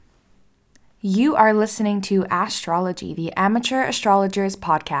You are listening to Astrology, the Amateur Astrologers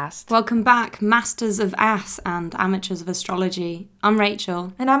podcast. Welcome back, Masters of Ass and Amateurs of Astrology. I'm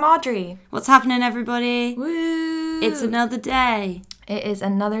Rachel. And I'm Audrey. What's happening, everybody? Woo! It's another day. It is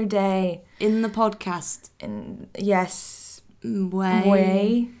another day. In the podcast. Yes.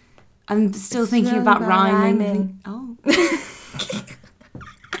 Way. I'm still thinking about rhyming. Oh.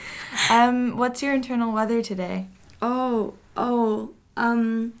 What's your internal weather today?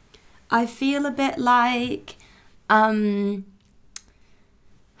 I feel a bit like, I'm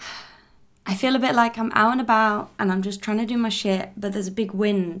out and about and I'm just trying to do my shit, but there's a big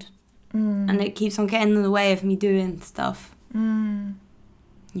wind and it keeps on getting in the way of me doing stuff.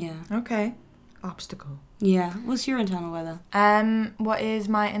 Yeah. Okay. Obstacle. Yeah. What's your internal weather? What is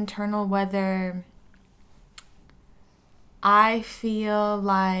my internal weather? I feel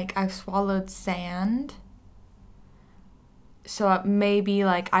like I've swallowed sand. So maybe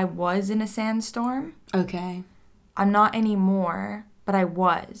like I was in a sandstorm. Okay. I'm not anymore, but I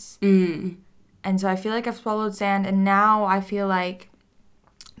was. And so I feel like I've swallowed sand, and now I feel like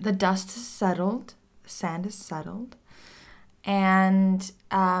the dust has settled, the sand has settled, and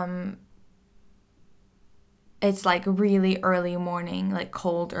it's like really early morning, like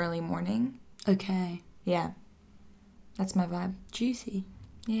cold early morning. Okay. Yeah. That's my vibe. Juicy.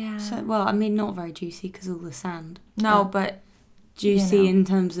 Yeah. So, well, I mean, not very juicy because all the sand. No, but juicy, you know. in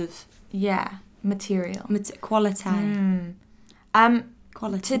terms of... Yeah. Material. Quality.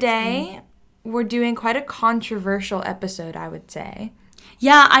 Quality. Today, we're doing quite a controversial episode, I would say.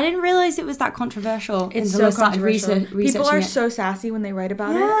 Yeah, I didn't realise it was that controversial. It's until so I started controversial. People are it. so sassy when they write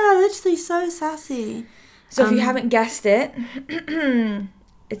about it. Yeah, literally so sassy. So if you haven't guessed it,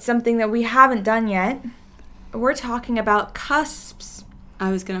 it's something that we haven't done yet. We're talking about cusps.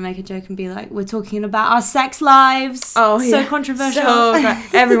 I was going to make a joke and be like, we're talking about our sex lives. Oh, so yeah. controversial.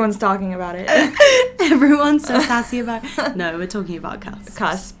 Everyone's talking about it. Everyone's so sassy about it. No, we're talking about cusps.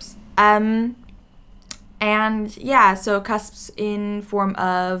 Cusps. And yeah, so cusps in form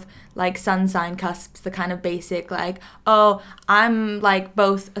of like sun sign cusps, the kind of basic like, oh, I'm like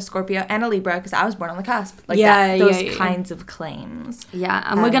both a Scorpio and a Libra because I was born on the cusp. Like those kinds of claims. Yeah,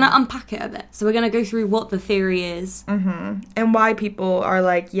 and we're going to unpack it a bit. So we're going to go through what the theory is. And why people are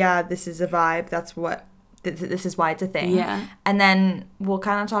like, yeah, this is a vibe. That's what, this is why it's a thing. Yeah. And then we'll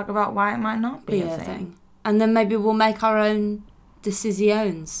kind of talk about why it might not be a thing. And then maybe we'll make our own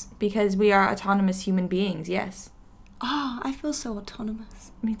decisions. Because we are autonomous human beings, yes. Oh, I feel so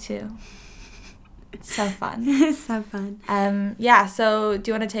autonomous. Me too. It's so fun. It's so fun. Yeah, so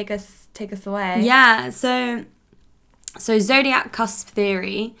do you want to take us away? Yeah, so zodiac cusp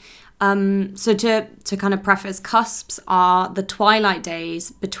theory. So to kind of preface, cusps are the twilight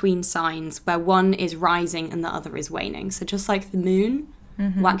days between signs where one is rising and the other is waning. So just like the moon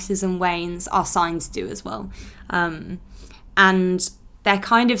waxes and wanes, our signs do as well. And they're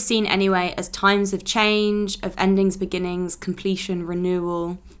kind of seen anyway as times of change, of endings, beginnings, completion,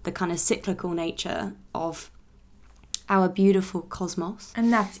 renewal, the kind of cyclical nature of our beautiful cosmos.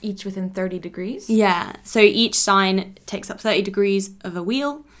 And that's each within 30 degrees? Yeah. So each sign takes up 30 degrees of a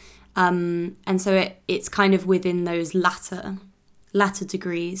wheel. And so it's kind of within those latter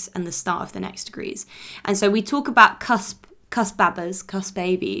degrees and the start of the next degrees. And so we talk about cusp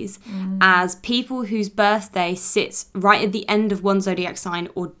babies, as people whose birthday sits right at the end of one zodiac sign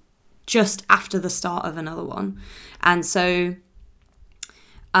or just after the start of another one. And so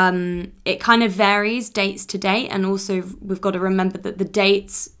it kind of varies dates to date, and also we've got to remember that the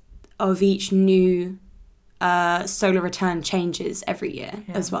dates of each new solar return changes every year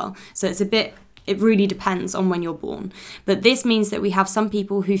as well. So it really depends on when you're born. But this means that we have some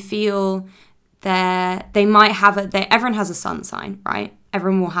people who feel they might have everyone has a sun sign, right?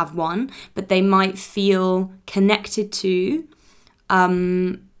 Everyone will have one, but they might feel connected to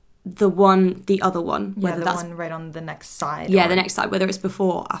the other one. Yeah, the one right on the next side. Yeah, the next side, whether it's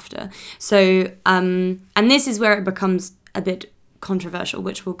before or after. So, and this is where it becomes a bit controversial,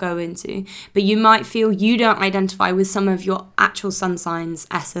 which we'll go into. But you might feel you don't identify with some of your actual sun sign's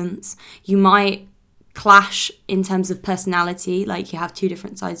essence. You might clash in terms of personality, like you have two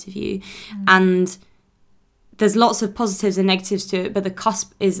different sides of you, and there's lots of positives and negatives to it, but the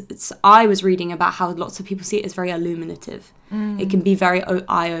cusp I was reading about how lots of people see it as very illuminative. It can be very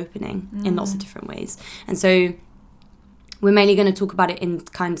eye-opening in lots of different ways, and so we're mainly going to talk about it in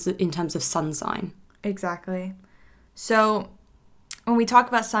terms of sun sign. Exactly. So when we talk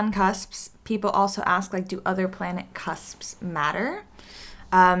about sun cusps, people also ask, like, do other planet cusps matter?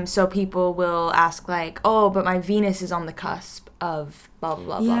 So people will ask like, oh, but my Venus is on the cusp of blah, blah,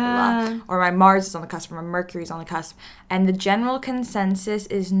 blah, blah, blah, blah. Or my Mars is on the cusp, or my Mercury is on the cusp. And the general consensus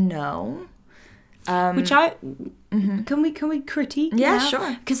is no. Which can we critique? Yeah,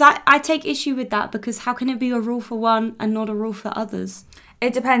 sure. Because I take issue with that, because how can it be a rule for one and not a rule for others?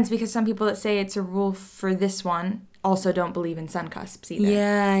 It depends, because some people that say it's a rule for this one also don't believe in sun cusps either.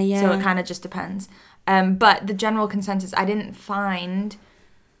 Yeah. So it kind of just depends. But the general consensus, I didn't find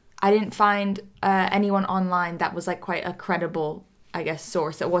anyone online that was like quite a credible, I guess,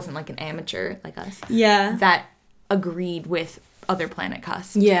 source. It wasn't like an amateur like us. Yeah. That agreed with other planet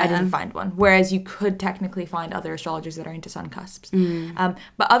cusps. Yeah. I didn't find one. Whereas you could technically find other astrologers that are into sun cusps.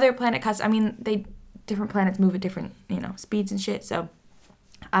 But other planet cusps, I mean, different planets move at different, speeds and shit. So,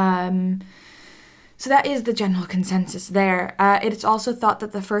 so that is the general consensus there. It's also thought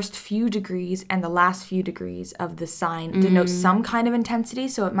that the first few degrees and the last few degrees of the sign denote some kind of intensity.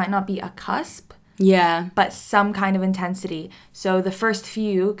 So it might not be a cusp. Yeah. But some kind of intensity. So the first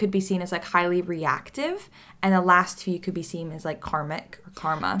few could be seen as like highly reactive, and the last few could be seen as like karmic or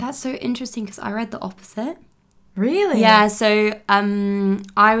karma. That's so interesting, because I read the opposite. Really? Yeah, so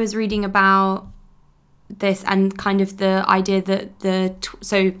I was reading about this and kind of the idea that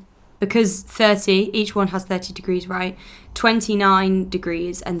so because 30, each one has 30 degrees, right? 29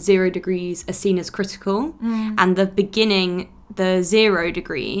 degrees and 0 degrees are seen as critical, and the beginning, the 0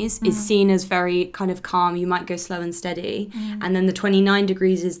 degrees is seen as very kind of calm. You might go slow and steady. And then the 29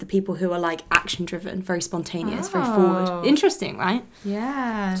 degrees is the people who are like action driven, very spontaneous, very forward. Interesting, right?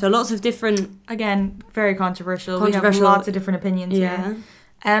 Yeah. So lots of different... Again, very controversial. We have lots of different opinions here.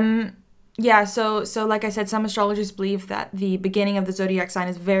 Yeah, so like I said, some astrologers believe that the beginning of the zodiac sign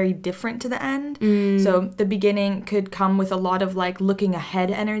is very different to the end. So the beginning could come with a lot of like looking ahead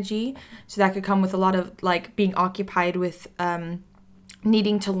energy. So that could come with a lot of like being occupied with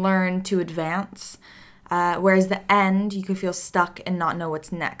needing to learn to advance. Whereas the end, you could feel stuck and not know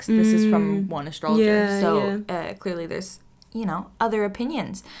what's next. This is from one astrologer. Yeah, so clearly there's, other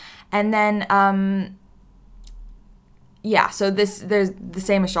opinions. And then... so there's the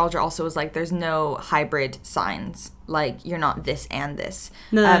same astrologer also was like, there's no hybrid signs. Like, you're not this and this.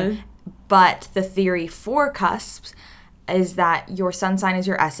 No. But the theory for cusps is that your sun sign is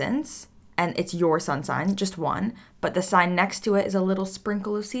your essence, and it's your sun sign, just one. But the sign next to it is a little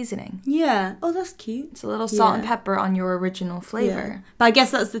sprinkle of seasoning. Yeah. Oh, that's cute. It's a little salt and pepper on your original flavor. Yeah. But I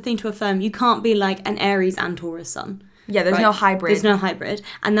guess that's the thing to affirm. You can't be like an Aries and Taurus sun. Yeah, there's no hybrid. There's no hybrid.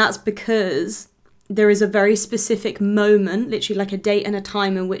 And that's because... there is a very specific moment, literally like a date and a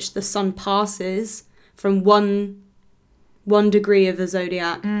time, in which the sun passes from one degree of the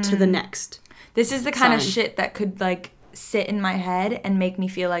zodiac to the next. This is the kind of shit that could like sit in my head and make me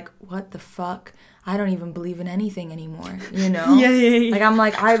feel like, what the fuck? I don't even believe in anything anymore, Yeah. Like, I'm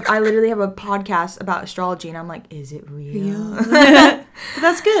like, I literally have a podcast about astrology, and I'm like, is it real? But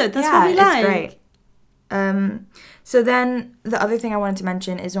that's good. That's what we like. It's great. So then the other thing I wanted to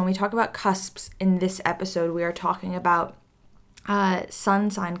mention is when we talk about cusps in this episode, we are talking about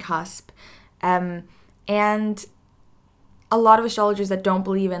sun sign cusp. And a lot of astrologers that don't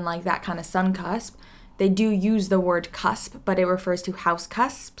believe in like that kind of sun cusp, they do use the word cusp, but it refers to house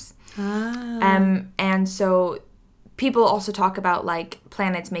cusps. And so people also talk about like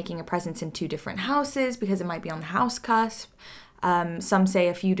planets making a presence in two different houses because it might be on the house cusp. Some say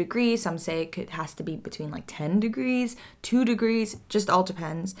a few degrees, some say it has to be between like 10 degrees, 2 degrees, just all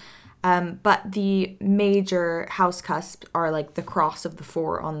depends. But the major house cusps are like the cross of the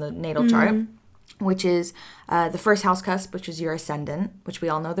 4 on the natal chart, which is the first house cusp, which is your ascendant, which we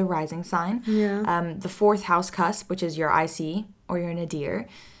all know the rising sign. The 4th house cusp, which is your IC or your nadir.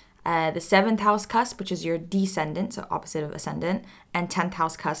 The 7th house cusp, which is your descendant, so opposite of ascendant, and 10th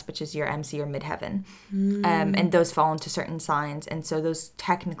house cusp, which is your MC or midheaven. And those fall into certain signs, and so those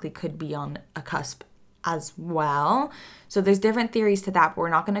technically could be on a cusp as well. So there's different theories to that, but we're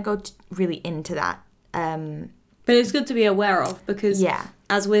not going to go really into that. But it's good to be aware of, because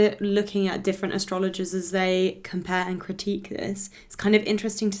as we're looking at different astrologers as they compare and critique this, it's kind of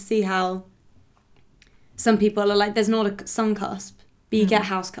interesting to see how some people are like, there's not a sun cusp. But you get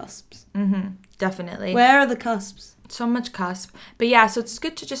house cusps. Definitely. Where are the cusps? So much cusp. But yeah, so it's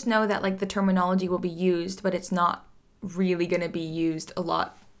good to just know that like the terminology will be used, but it's not really going to be used a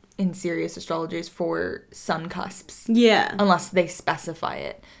lot in serious astrologers for sun cusps. Yeah. Unless they specify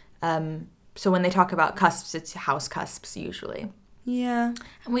it. So when they talk about cusps, it's house cusps usually. Yeah.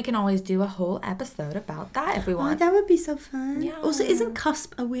 And we can always do a whole episode about that if we want. Oh, that would be so fun. Yeah. Also, isn't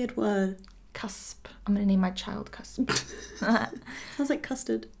cusp a weird word? Cusp. I'm going to name my child Cusp. Sounds like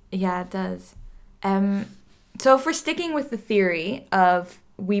custard. Yeah, it does. So if we're sticking with the theory of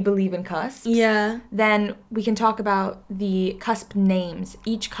we believe in cusps, then we can talk about the cusp names.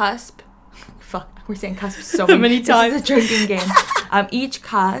 Each cusp... Fuck, we're saying cusp so many times. This is a drinking game. Each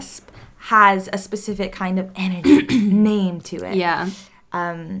cusp has a specific kind of energy name to it. Yeah.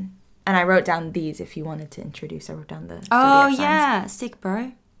 And I wrote down these if you wanted to introduce. I wrote down the Oh, zodiac signs. yeah. Sick,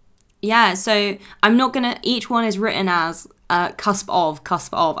 bro. Yeah, so I'm not going to... Each one is written as cusp of.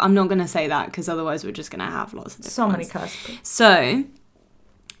 I'm not going to say that because otherwise we're just going to have lots of different So many ones. cusps. So,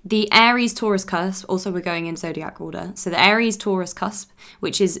 the Aries-Taurus cusp, also we're going in zodiac order. So the Aries-Taurus cusp,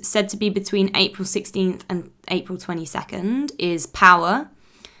 which is said to be between April 16th and April 22nd, is power.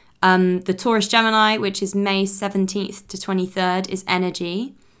 The Taurus-Gemini, which is May 17th to 23rd, is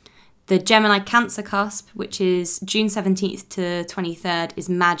energy. The Gemini-Cancer cusp, which is June 17th to 23rd, is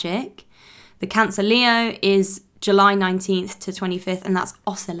magic. The Cancer-Leo is July 19th to 25th, and that's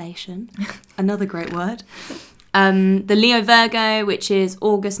oscillation. Another great word. The Leo-Virgo, which is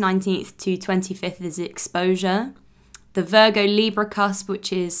August 19th to 25th, is exposure. The Virgo-Libra cusp,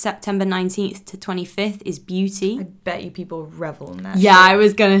 which is September 19th to 25th, is beauty. I bet you people revel in that. Yeah, shit.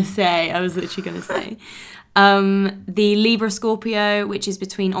 I was literally going to say. The Libra Scorpio, which is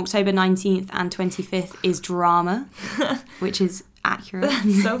between October 19th and 25th, is drama, which is accurate.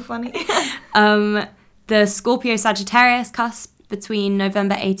 That's so funny. The Scorpio Sagittarius cusp between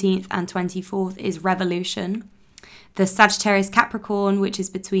November 18th and 24th is revolution. The Sagittarius Capricorn, which is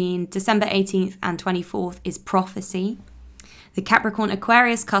between December 18th and 24th, is prophecy. The Capricorn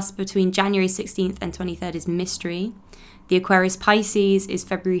Aquarius cusp between January 16th and 23rd is mystery. The Aquarius Pisces is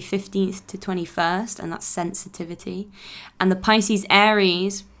February 15th to 21st, and that's sensitivity. And the Pisces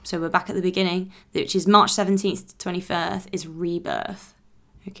Aries, so we're back at the beginning, which is March 17th to 21st, is rebirth.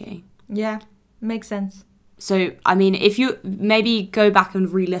 Okay. Yeah, makes sense. So, I mean, if you maybe go back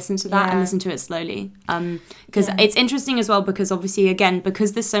and re-listen to that and Yeah. listen to it slowly. Because Yeah. it's interesting as well because obviously, again,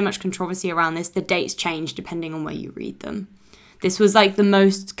 because there's so much controversy around this, the dates change depending on where you read them. This was like the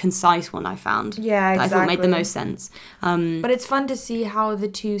most concise one I found. Yeah, that I thought made the exactly. most sense. But it's fun to see how the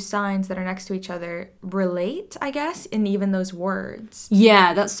two signs that are next to each other relate, I guess, in even those words.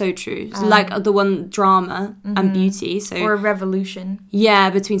 Yeah, that's so true. So like the one drama and beauty. So Or revolution.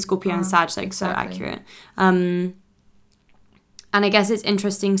 yeah, between Scorpio and Sag, like so exactly. accurate. And I guess it's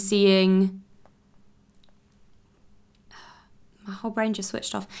interesting seeing. My whole brain just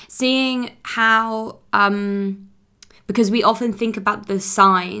switched off. Seeing how because we often think about the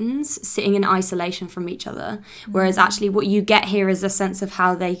signs sitting in isolation from each other, whereas actually what you get here is a sense of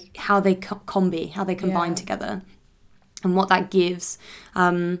how they combine Yeah. together, and what that gives.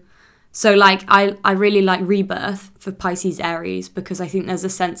 So like I really like rebirth for Pisces Aries because I think there's a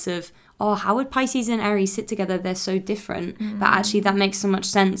sense of, oh, how would Pisces and Aries sit together? They're so different. But actually that makes so much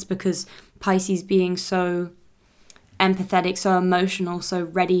sense because Pisces being so empathetic, so emotional, so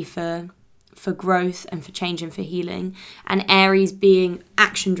ready for growth and for change and for healing, and Aries being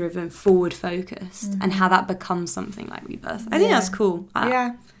action driven, forward focused, and how that becomes something like rebirth. I think Yeah. that's cool.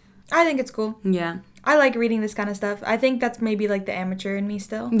 Yeah, I think it's cool. Yeah. I like reading this kind of stuff. I think that's maybe like the amateur in me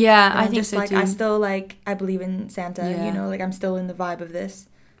still. Yeah, And I I'm think just so like, too. I still like, I believe in Santa, Yeah. you know, like I'm still in the vibe of this.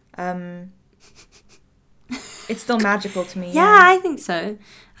 It's still magical to me. Yeah, I think so.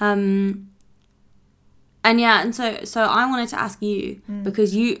 And yeah, and so I wanted to ask you,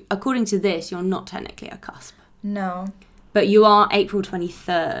 because you, according to this, you're not technically a cusp, No. but you are April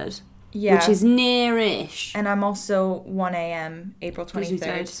 23rd, Yeah. which is near-ish. And I'm also 1 a.m. April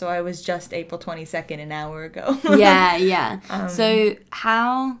 23rd, 23rd. so I was just April 22nd an hour ago. Yeah. So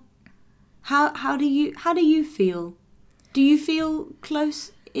how do you feel? Do you feel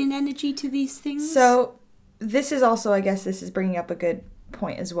close in energy to these things? So this is also, I guess this is bringing up a good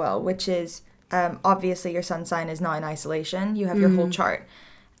point as well, which is obviously your sun sign is not in isolation. You have your whole chart.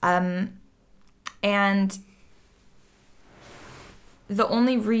 And the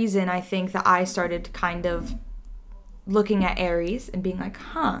only reason I think that I started kind of looking at Aries and being like,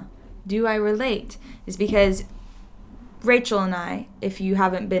 do I relate? Is because Rachel and I, if you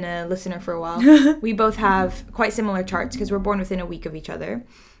haven't been a listener for a while, we both have quite similar charts because we're born within a week of each other.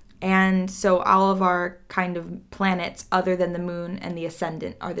 And so all of our kind of planets, other than the moon and the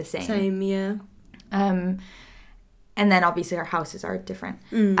ascendant, are the same. Same, yeah. And then obviously our houses are different.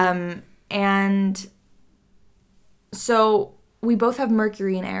 And so we both have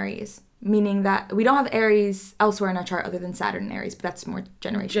Mercury in Aries, meaning that we don't have Aries elsewhere in our chart other than Saturn in Aries, but that's more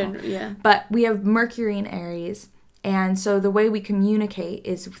generational. Yeah. But we have Mercury in Aries, and so the way we communicate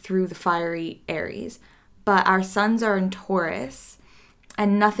is through the fiery Aries. But our suns are in Taurus,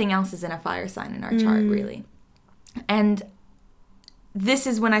 and nothing else is in a fire sign in our chart, really. And this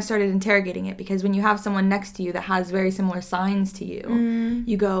is when I started interrogating it, because when you have someone next to you that has very similar signs to you,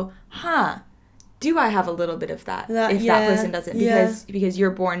 you go, do I have a little bit of that if that person doesn't? Because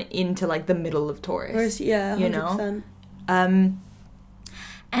you're born into like the middle of Taurus. Yeah, 100%. You know?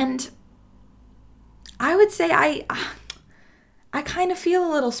 And I would say I kind of feel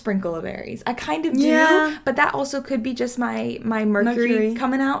a little sprinkle of Aries. I kind of do, Yeah. but that also could be just my Mercury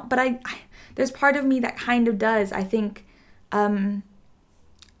coming out. But I there's part of me that kind of does. I think the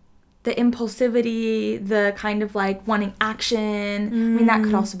impulsivity, the kind of like wanting action. I mean, that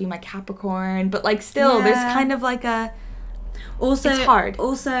could also be my Capricorn, but like still, there's kind of like a. Also, it's hard.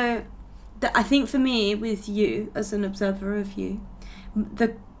 Also, I think for me, with you as an observer of you,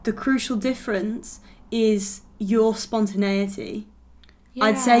 the crucial difference is your spontaneity. Yeah.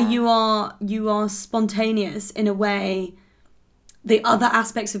 I'd say you are spontaneous in a way the other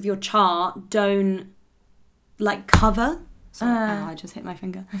aspects of your chart don't like cover. Sorry, I just hit my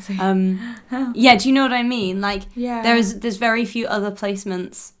finger. Yeah, do you know what I mean? Like, there's very few other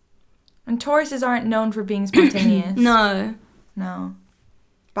placements. And Tauruses aren't known for being spontaneous. No.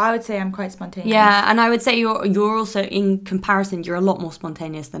 But I would say I'm quite spontaneous. Yeah, and I would say you're also, in comparison, you're a lot more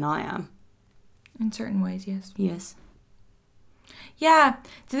spontaneous than I am. In certain ways, yes. Yes. Yeah.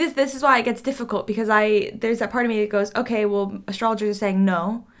 So this is why it gets difficult, because there's that part of me that goes, okay, well, astrologers are saying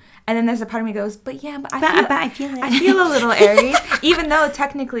no. And then there's a part of me that goes, but I feel it. I feel a little Aries, even though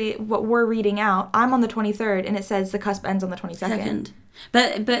technically what we're reading out, I'm on the 23rd, and it says the cusp ends on the 22nd.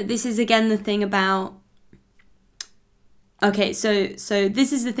 But this is again the thing about. Okay, so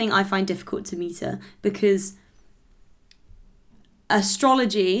this is the thing I find difficult to meter, because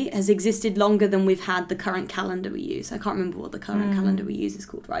astrology has existed longer than we've had the current calendar we use. I can't remember what the current calendar we use is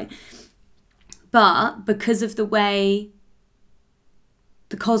called, right? But because of the way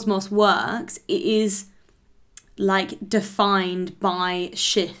the cosmos works, it is like defined by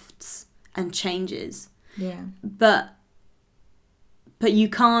shifts and changes. Yeah. But you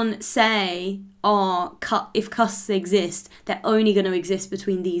can't say, if cusps exist, they're only going to exist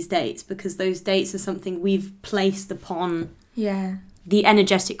between these dates, because those dates are something we've placed upon the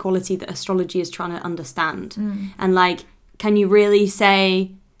energetic quality that astrology is trying to understand. And like, can you really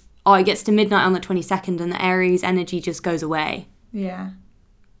say, it gets to midnight on the 22nd and the Aries energy just goes away? Yeah.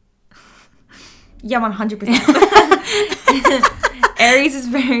 Yeah, 100%. Aries is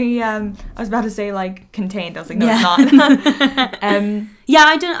very, I was about to say, like, contained. I was like, no, it's not. Yeah,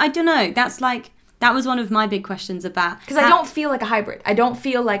 I don't know. That was one of my big questions about. Because I don't feel like a hybrid. I don't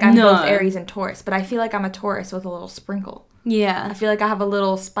feel like I'm both Aries and Taurus, but I feel like I'm a Taurus with a little sprinkle. Yeah. I feel like I have a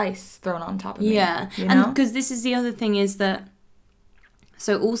little spice thrown on top of me. Yeah. You know? And because this is the other thing is that,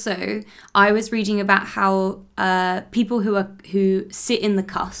 so also, I was reading about how people who sit in the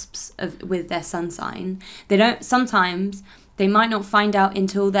cusps with their sun sign, sometimes they might not find out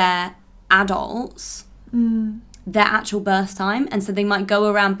until they're adults their actual birth time, and so they might go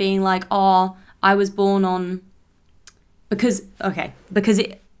around being like, I was born on, because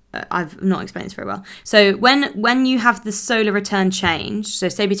I've not explained this very well. So when you have the solar return change, so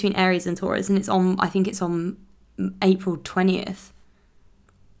say between Aries and Taurus, and I think it's on April 20th.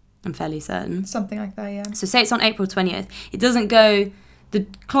 I'm fairly certain. Something like that, yeah. So say it's on April 20th. It doesn't go, the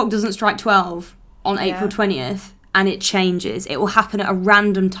clock doesn't strike 12 on April 20th and it changes. It will happen at a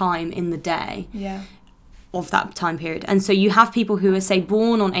random time in the day of that time period. And so you have people who are, say,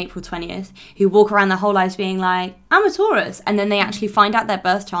 born on April 20th, who walk around their whole lives being like, I'm a Taurus. And then they actually find out their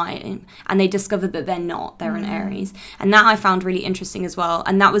birth time and they discover that they're not. They're an Aries. And that I found really interesting as well.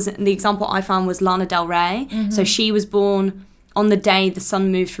 And that was, the example I found was Lana Del Rey. So she was born on the day the sun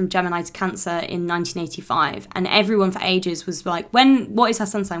moved from Gemini to Cancer in 1985, and everyone for ages was like, what is her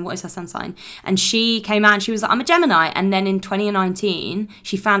sun sign? What is her sun sign? And she came out and she was like, I'm a Gemini. And then in 2019,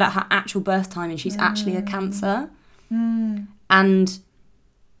 she found out her actual birth time, and she's actually a Cancer. And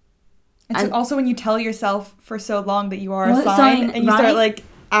so also when you tell yourself for so long that you are a What sign, sign, and you start like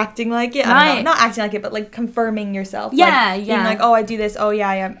acting like it. I don't know, not acting like it, but like confirming yourself. Yeah, like, being like, I do this. Oh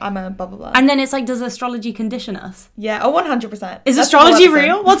yeah, I'm a blah blah blah. And then it's like, does astrology condition us? Yeah, 100%. Is astrology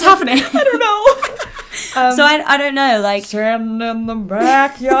real? What's happening? I don't know. So I don't know. Like, stand in the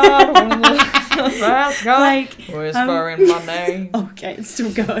backyard, like whispering my name. Okay, it's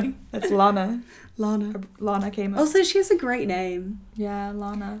still going. That's Lana. Lana. Lana came up. Also, she has a great name. Yeah,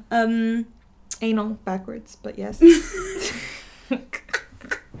 Lana. Anal backwards, but yes.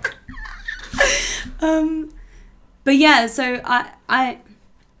 But yeah, so I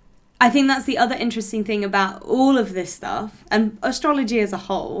think that's the other interesting thing about all of this stuff and astrology as a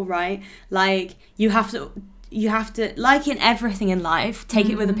whole, right? Like you have to, like in everything in life, take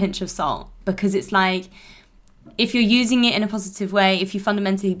it with a pinch of salt, because it's like, if you're using it in a positive way, if you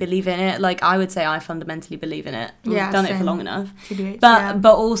fundamentally believe in it, like I would say I fundamentally believe in it. I've done it for long enough. TBH,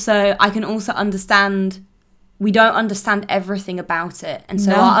 but also I can also understand we don't understand everything about it, and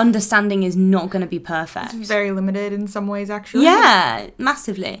so No. our understanding is not going to be perfect. It's very limited in some ways, actually. Yeah,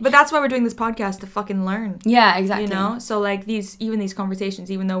 massively. But that's why we're doing this podcast, to fucking learn. Yeah, exactly. You know? So, like, these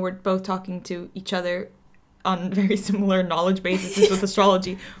conversations, even though we're both talking to each other on very similar knowledge bases with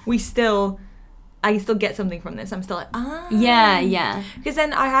astrology, I still get something from this. I'm still like, Yeah. Because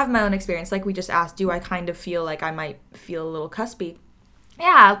then I have my own experience. Like we just asked, do I kind of feel like I might feel a little cuspy?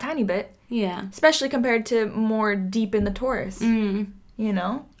 Yeah, a tiny bit. Yeah. Especially compared to more deep in the Taurus. You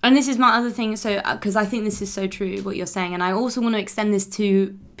know? And this is my other thing, so because I think this is so true what you're saying, and I also want to extend this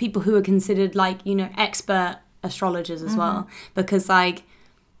to people who are considered like, you know, expert astrologers as well, because like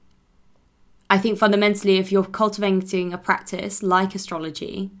I think fundamentally if you're cultivating a practice like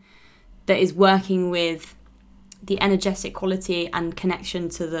astrology that is working with the energetic quality and connection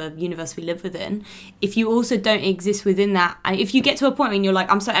to the universe we live within, if you also don't exist within that, if you get to a point when you're like,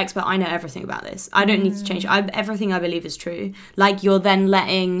 I'm so expert, I know everything about this, I don't need to change, everything I believe is true, like you're then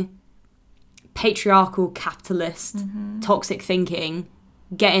letting patriarchal, capitalist, toxic thinking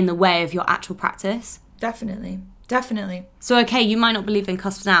get in the way of your actual practice. Definitely. So okay, you might not believe in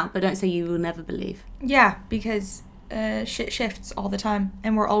cusps now, but don't say you will never believe. Yeah, because shit shifts all the time,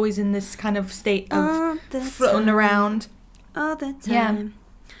 and we're always in this kind of state of floating around all the time. Yeah.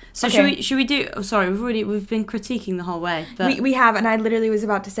 So Okay. should we do? Oh, sorry, we've been critiquing the whole way. But We have, and I literally was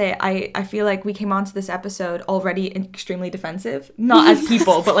about to say, I feel like we came onto this episode already extremely defensive, not as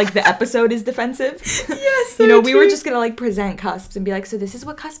people, but like the episode is defensive. yes, You know, we were just gonna like present cusps and be like, so this is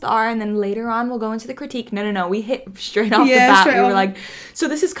what cusps are, and then later on we'll go into the critique. No, we hit straight off the bat. We were like, so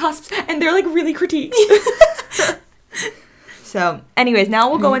this is cusps, and they're like really critiqued. So, anyways, now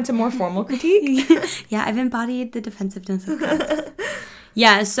we'll go into more formal critique. yeah, I've embodied the defensiveness of cusps.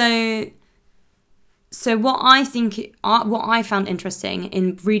 Yeah, so what I found interesting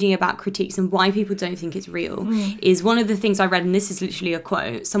in reading about critiques and why people don't think it's real is one of the things I read, and this is literally a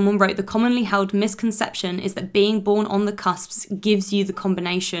quote. Someone wrote, "The commonly held misconception is that being born on the cusps gives you the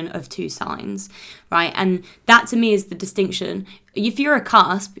combination of two signs," right? And that to me is the distinction. If you're a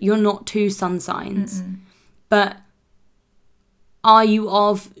cusp, you're not two sun signs. But are you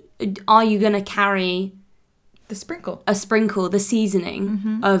going to carry The sprinkle. the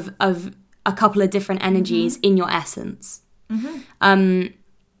seasoning of a couple of different energies in your essence?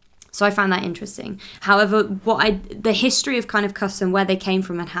 So I found that interesting. However, the history of kind of cusps and where they came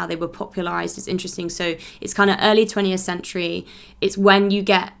from and how they were popularized is interesting. So it's kind of early 20th century. It's when you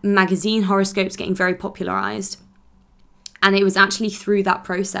get magazine horoscopes getting very popularized. And it was actually through that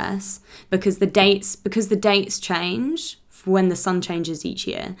process because the dates change when the sun changes each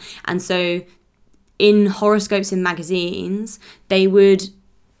year. And so in horoscopes in magazines, they would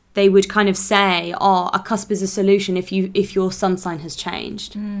kind of say, a cusp is a solution if your sun sign has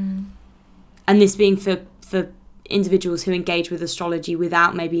changed. And this being for individuals who engage with astrology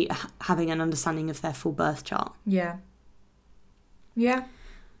without maybe having an understanding of their full birth chart. Yeah.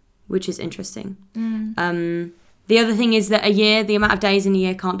 Which is interesting. The other thing is that the amount of days in a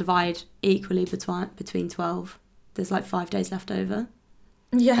year can't divide equally between 12. There's like 5 days left over.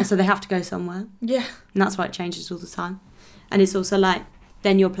 Yeah. And so they have to go somewhere. Yeah. And that's why it changes all the time. And it's also like,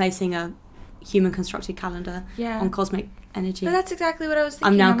 then you're placing a human constructed calendar on cosmic energy. But that's exactly what I was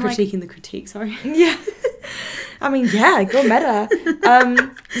thinking. I'm now critiquing the critique, sorry. Yeah. I mean, yeah, go meta.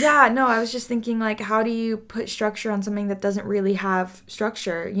 I was just thinking, like, how do you put structure on something that doesn't really have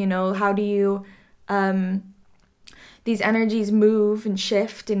structure? You know, how do you... these energies move and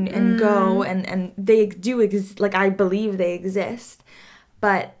shift and go, and they do exist. Like, I believe they exist.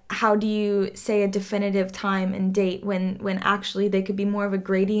 But how do you say a definitive time and date when actually they could be more of a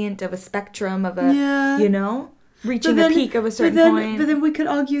gradient of a spectrum of a, you know, reaching a peak of a certain point? But then we could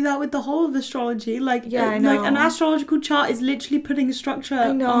argue that with the whole of astrology. Like, I know. Like an astrological chart is literally putting a structure.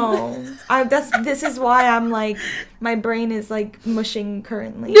 I know. This is why I'm like, my brain is like mushing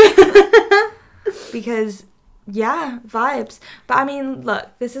currently. Because... yeah, vibes. But I mean, look,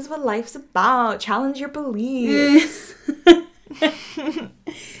 this is what life's about. Challenge your beliefs.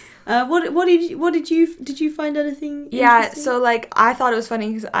 Did you find anything interesting? So like I thought it was funny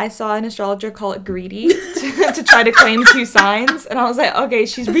because I saw an astrologer call it greedy to try to claim two signs, and I was like, okay,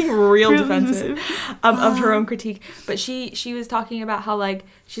 she's being real defensive of her own critique. But she was talking about how like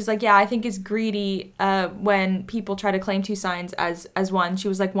she's like, yeah, I think it's greedy when people try to claim two signs as one. She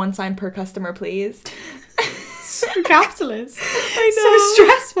was like, one sign per customer, please. So capitalist. I know.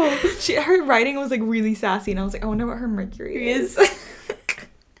 So stressful. Her writing was like really sassy, and I was like, I wonder what her Mercury is.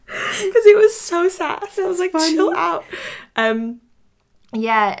 Because it was so sassy. I was like, funny. Chill out.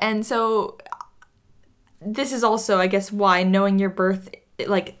 Yeah, and so this is also, I guess, why knowing your birth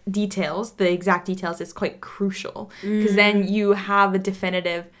like details, the exact details is quite crucial, because then you have a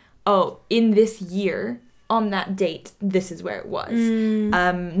definitive, oh, in this year on that date this is where it was.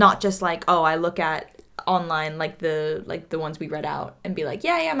 Not just like, oh, I look at online like the ones we read out and be like,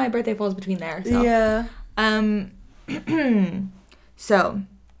 yeah, my birthday falls between there. So so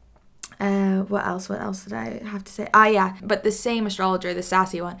what else did I have to say? But the same astrologer, the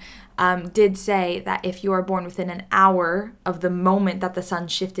sassy one, did say that if you are born within an hour of the moment that the sun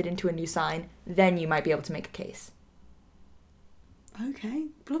shifted into a new sign, then you might be able to make a case. Okay,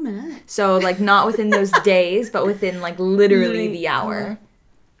 blooming. So, like, not within those days, but within, like, literally the hour.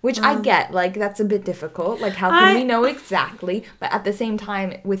 Which I get, like, that's a bit difficult. Like, how can we know exactly? But at the same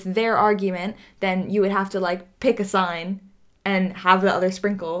time, with their argument, then you would have to, like, pick a sign and have the other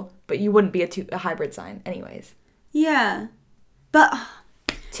sprinkle, but you wouldn't be a hybrid sign anyways. Yeah. But...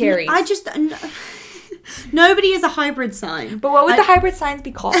 Taries. I just... Nobody is a hybrid sign. But what would the hybrid signs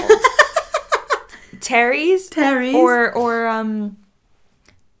be called? Taries? Or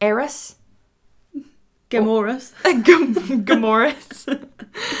Eris? Gamoras. Gamoras.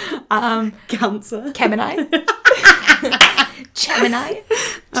 Cancer. Gemini. Gemini.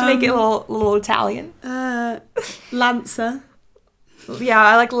 To make it a little Italian. Lancer. Yeah,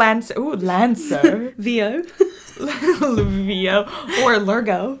 I like Lancer. Ooh, Lancer. Vio. Vio. Or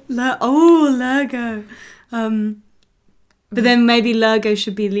Lurgo. Lurgo. But then maybe Lurgo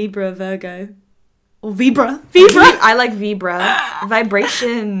should be Libra, Virgo. Or Vibra. I like Vibra.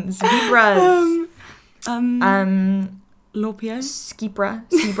 Vibrations. Vibras. Lorpio. Skibra.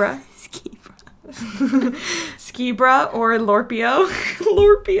 Skibra or Lorpio.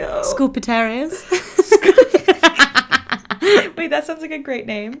 Lorpio. Scorpitarius. Wait, that sounds like a great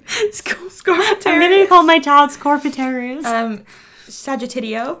name. Scorpitarius. I'm gonna call my child Scorpitarius.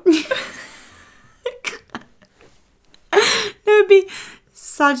 Sagittario. No, it'd be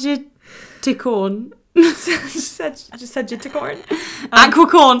Sagittaricorn. Sagittaricorn.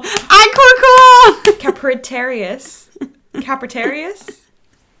 Aquacorn. Capritarius.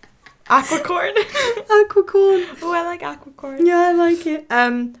 Aquacorn. Oh, I like aquacorn. Yeah, I like it.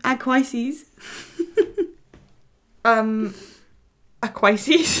 Aquaces.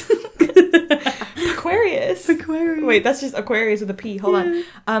 Aquaces. Aquarius. Wait, that's just Aquarius with a P. Hold on.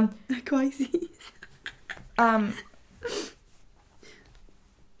 Aquaces.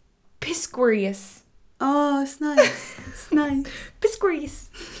 Pisquarius. Oh, it's nice. Pisquarius.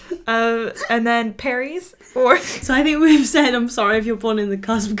 And then Perry's. So I think we've said, I'm sorry if you're born in the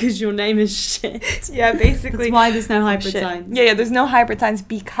cusp because your name is shit. Yeah, basically. That's why there's no hybrid signs. Yeah, there's no hybrid signs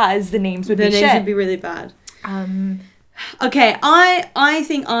because the names would be shit. The names would be really bad. Okay, I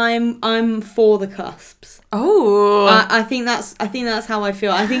think I'm for the cusps. Oh. I think that's how I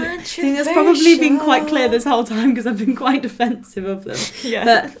feel. I think that's probably been quite clear this whole time because I've been quite defensive of them. Yeah.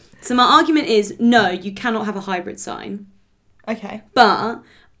 But so my argument is no, you cannot have a hybrid sign. Okay. But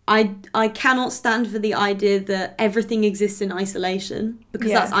I cannot stand for the idea that everything exists in isolation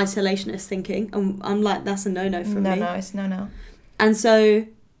because that's isolationist thinking. And I'm like, that's a no-no for me. No, it's no. And so,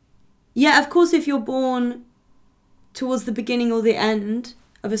 yeah, of course, if you're born towards the beginning or the end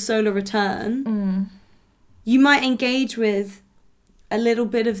of a solar return, you might engage with a little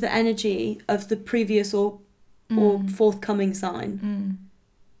bit of the energy of the previous or forthcoming sign.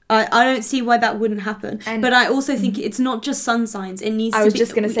 I don't see why that wouldn't happen. But I also think it's not just sun signs. It needs to be... I was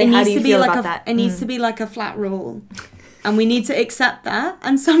just going to say, how do you feel about that? It needs to be like a flat rule. And we need to accept that.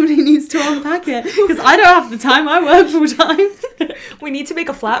 And somebody needs to unpack it. Because I don't have the time. I work full time. We need to make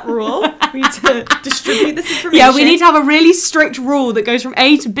a flat rule. We need to distribute this information. Yeah, we need to have a really strict rule that goes from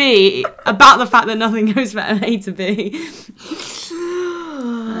A to B about the fact that nothing goes from A to B.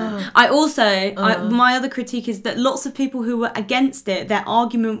 My other critique is that lots of people who were against it, their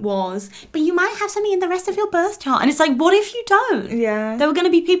argument was, but you might have something in the rest of your birth chart. And it's like, what if you don't? Yeah. There are going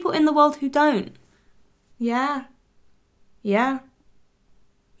to be people in the world who don't. Yeah. Yeah.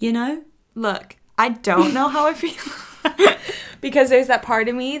 You know? Look, I don't know how I feel. Because there's that part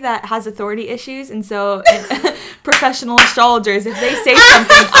of me that has authority issues, and so professional astrologers, if they say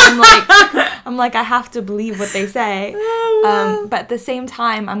something, I'm like, I have to believe what they say. But at the same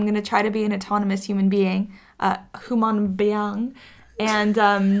time, I'm gonna try to be an autonomous human being, human being, and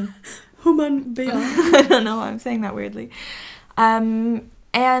human being. I don't know why I'm saying that weirdly.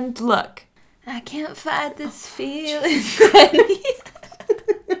 And look, I can't fight this feeling.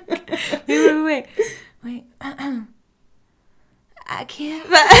 Wait. I can't.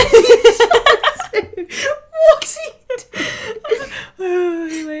 Wait.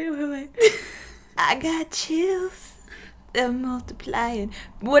 I got chills. They're multiplying.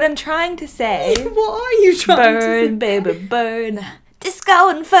 What I'm trying to say. What are you trying to say? Burn, baby, burn. This Disco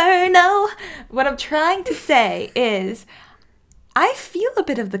Inferno. What I'm trying to say is, I feel a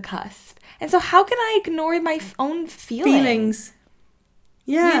bit of the cusp. And so how can I ignore my own feelings?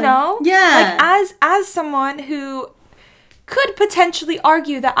 Yeah. You know? Yeah. Like, as someone who could potentially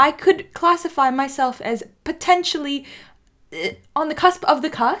argue that I could classify myself as potentially on the cusp of the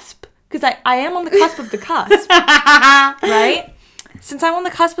cusp, because I am on the cusp of the cusp, right? Since I'm on the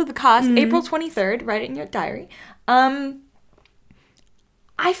cusp of the cusp, April 23rd, write it in your diary,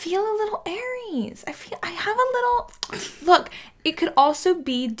 I feel a little Aries. I have a little... Look, it could also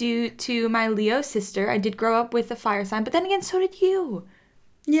be due to my Leo sister. I did grow up with a fire sign, but then again, so did you.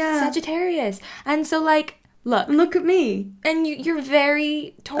 Yeah. Sagittarius. And so, like, look. And look at me. And you're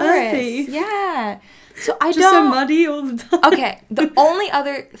very Taurus. Earthy. Yeah. So I Just so muddy all the time. Okay, the only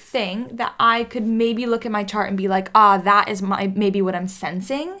other thing that I could maybe look at my chart and be like, that is maybe what I'm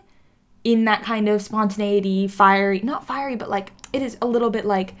sensing in that kind of spontaneity, fiery, not fiery, but like, it is a little bit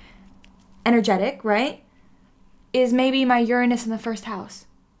like energetic, right? Is maybe my Uranus in the first house.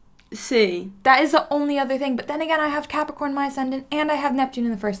 See. That is the only other thing. But then again, I have Capricorn, my ascendant, and I have Neptune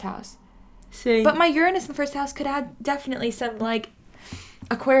in the first house. See. But my Uranus in the first house could add definitely some like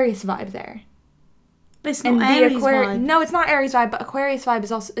Aquarius vibe there. But it's not Aries vibe. No, it's not Aries vibe, but Aquarius vibe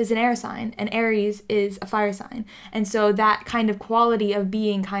is an air sign, and Aries is a fire sign. And so that kind of quality of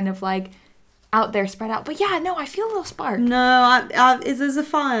being kind of like out there, spread out. But yeah, no, I feel a little spark. No, there's a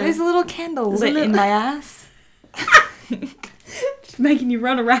fire. There's a little candle lit in my ass. Just making you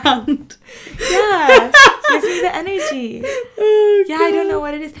run around. Yeah, gives me the energy. Oh, yeah, I don't know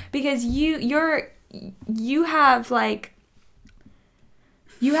what it is, because you have like...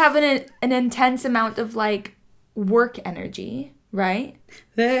 You have an intense amount of, like, work energy, right?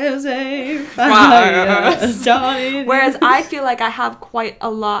 There's a fire starting. Whereas I feel like I have quite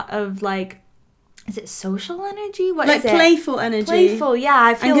a lot of, like, is it social energy? What is it? Like playful energy. Playful, yeah.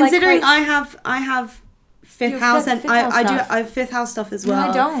 I feel and considering like I have fifth house and I have fifth house stuff as well.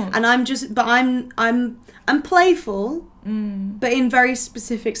 No, I don't. And I'm playful, but in very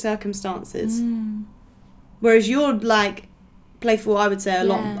specific circumstances. Whereas you're like playful, I would say a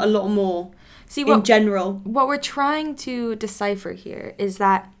lot more. See, in general. What we're trying to decipher here is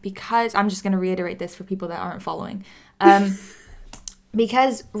that, because I'm just going to reiterate this for people that aren't following,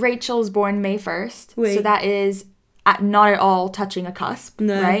 because Rachel's born May 1st, so that is not at all touching a cusp,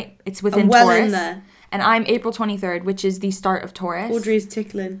 right? It's within Taurus. In there. And I'm April 23rd, which is the start of Taurus. Audrey's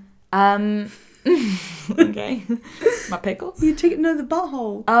tickling. Okay. My pickle? You tickle the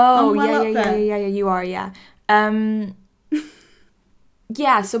butthole. Oh, yeah, you are, yeah.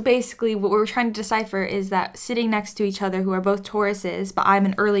 Yeah, so basically what we're trying to decipher is that sitting next to each other, who are both Tauruses, but I'm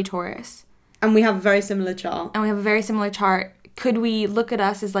an early Taurus. And we have a very similar chart. Could we look at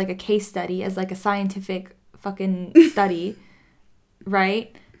us as like a case study, as like a scientific fucking study,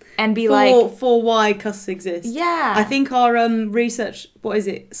 right? And be for why cusps exist. Yeah. I think our research, our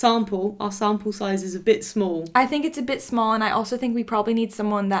sample size is a bit small. I think it's a bit small, and I also think we probably need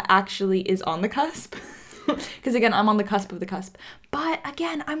someone that actually is on the cusp. Because again, I'm on the cusp of the cusp. But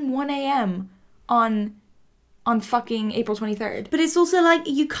again, I'm 1 a.m. on fucking April 23rd. But it's also like,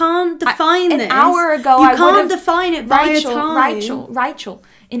 you can't define this. An hour ago, you can't define it by a time. Rachel.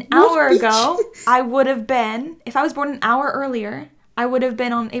 An hour ago, I would have been, if I was born an hour earlier, I would have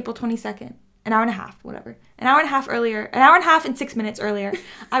been on April 22nd. An hour and a half, whatever. An hour and a half earlier. An hour and a half and 6 minutes earlier.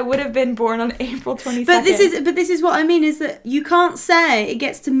 I would have been born on April 22nd. But this is what I mean, is that you can't say it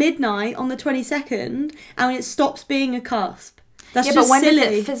gets to midnight on the 22nd and it stops being a cusp. That's just but when silly.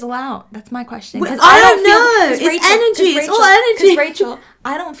 does it fizzle out? That's my question. I don't know. It's energy. It's all energy. Because Rachel,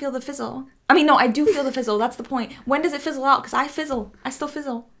 I don't feel the fizzle. I mean, no, I do feel the fizzle. That's the point. When does it fizzle out? Because I fizzle. I still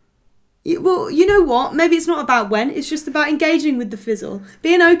fizzle. Well, you know what? Maybe it's not about when. It's just about engaging with the fizzle.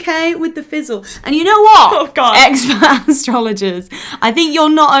 Being okay with the fizzle. And you know what? Oh, God. Expert astrologers. I think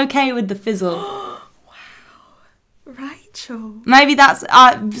you're not okay with the fizzle. Wow. Rachel. Maybe that's...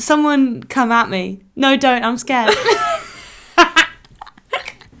 someone come at me. No, don't. I'm scared.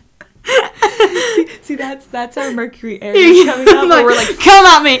 See, that's our Mercury Aries coming up. Like, we're like, come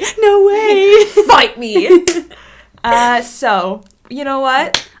at me. No way. Fight me. So, you know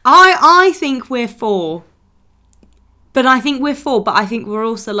what? I think we're four. But I think we're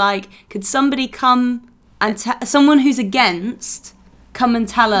also like, could somebody come and someone who's against come and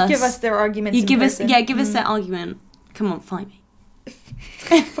tell us? Give us their arguments. Give us their argument. Come on, fight me.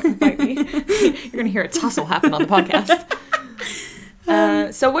 Fucking fight me. You're gonna hear a tussle happen on the podcast.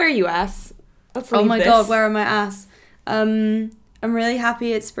 So where are you, ass? Let's leave Oh my this. God, where am I, ass? I'm really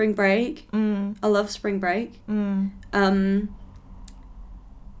happy it's spring break. I love spring break.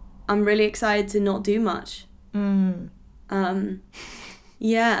 I'm really excited to not do much.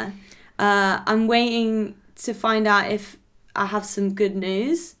 Yeah. I'm waiting to find out if I have some good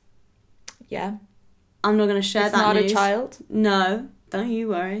news. Yeah. I'm not going to share It's that not news. a child? No, don't you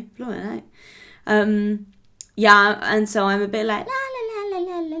worry. Fluent out. Yeah, and so I'm a bit like la la la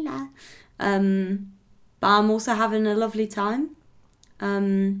la la la la. But I'm also having a lovely time.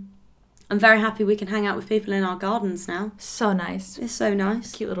 I'm very happy we can hang out with people in our gardens now. So nice. It's so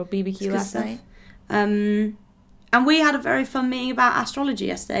nice. Cute little BBQ last night. And we had a very fun meeting about astrology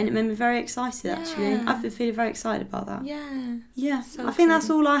yesterday, and it made me very excited, actually. Yeah. I've been feeling very excited about that. Yeah. Yeah, So I think that's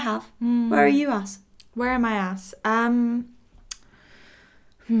all I have. Where are you at? Where am I at?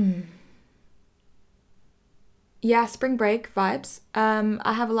 Yeah, spring break vibes.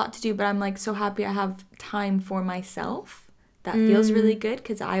 I have a lot to do, but I'm like so happy I have time for myself. That feels really good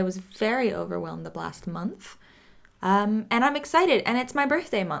because I was very overwhelmed the last month. And I'm excited, and it's my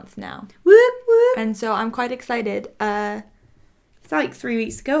birthday month now. Whoop, whoop. And so I'm quite excited. It's like 3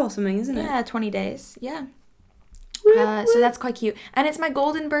 weeks ago or something, isn't it? Yeah, 20 days. Yeah. Whoop, So that's quite cute. And it's my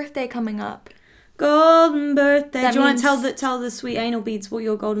golden birthday coming up. Golden birthday. That Do you want means- to tell the sweet anal beads what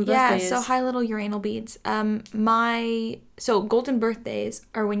your golden birthday is? Yeah, so hi little urinal beads. So golden birthdays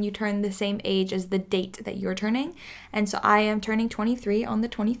are when you turn the same age as the date that you're turning. And so I am turning 23 on the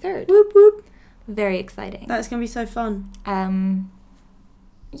 23rd. Whoop, whoop. Very exciting. That's going to be so fun.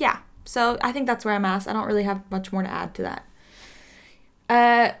 Yeah. So I think that's where I'm at. I don't really have much more to add to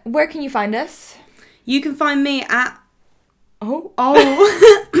that. Where can you find us? You can find me at... Oh.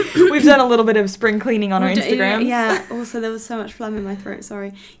 We've done a little bit of spring cleaning on our Instagram. Yeah. Also, there was so much phlegm in my throat.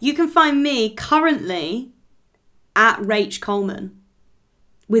 Sorry. You can find me currently at Rach Coleman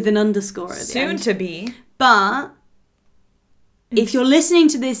with an underscore at the Soon end. to be. But if you're listening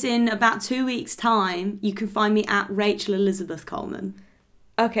to this in about 2 weeks' time, you can find me at Rachel Elizabeth Coleman.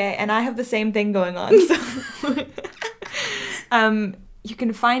 Okay, and I have the same thing going on. So, you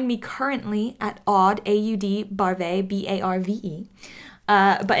can find me currently at Aud, A-U-D, Barve, B-A-R-V-E.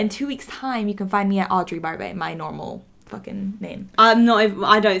 But in 2 weeks' time, you can find me at Audrey Barve, my normal fucking name. I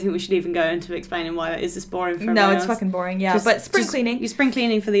don't think we should even go into explaining why that is. It's boring for No, everyone it's else. fucking boring, yeah. But spring cleaning. You're spring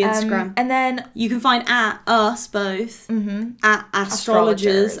cleaning for the Instagram. And then... You can find at us both at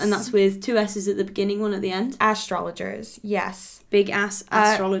astrologers, and that's with 2 S's at the beginning, 1 at the end. Astrologers, yes. Big ass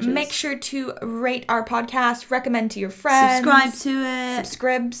astrologers. Make sure to rate our podcast, recommend to your friends. Subscribe to it.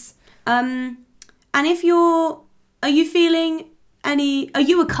 Subscribes. And if are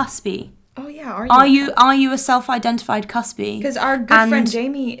you a cuspy? Oh yeah, Are you a self-identified cuspy? Because our good friend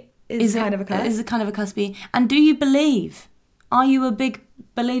Jamie is kind of a cuspy. Is a kind of a cuspy. And do you believe? Are you a big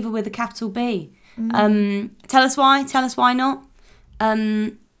believer with a capital B? Tell us why. Tell us why not.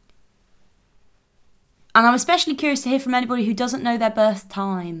 And I'm especially curious to hear from anybody who doesn't know their birth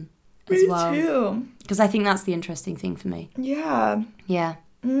time as well. Me too. Because I think that's the interesting thing for me. Yeah. Yeah.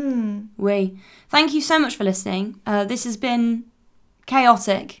 Thank you so much for listening. This has been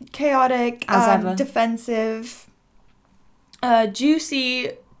chaotic. As ever. Defensive.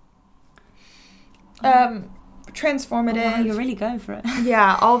 Juicy. Transformative. Oh, wow, you're really going for it.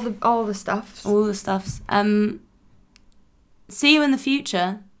 Yeah, all the stuffs. All the stuffs. See you in the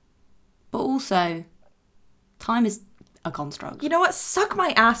future. But also, time is a construct. You know what? Suck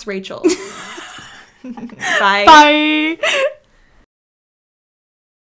my ass, Rachel. Bye. Bye.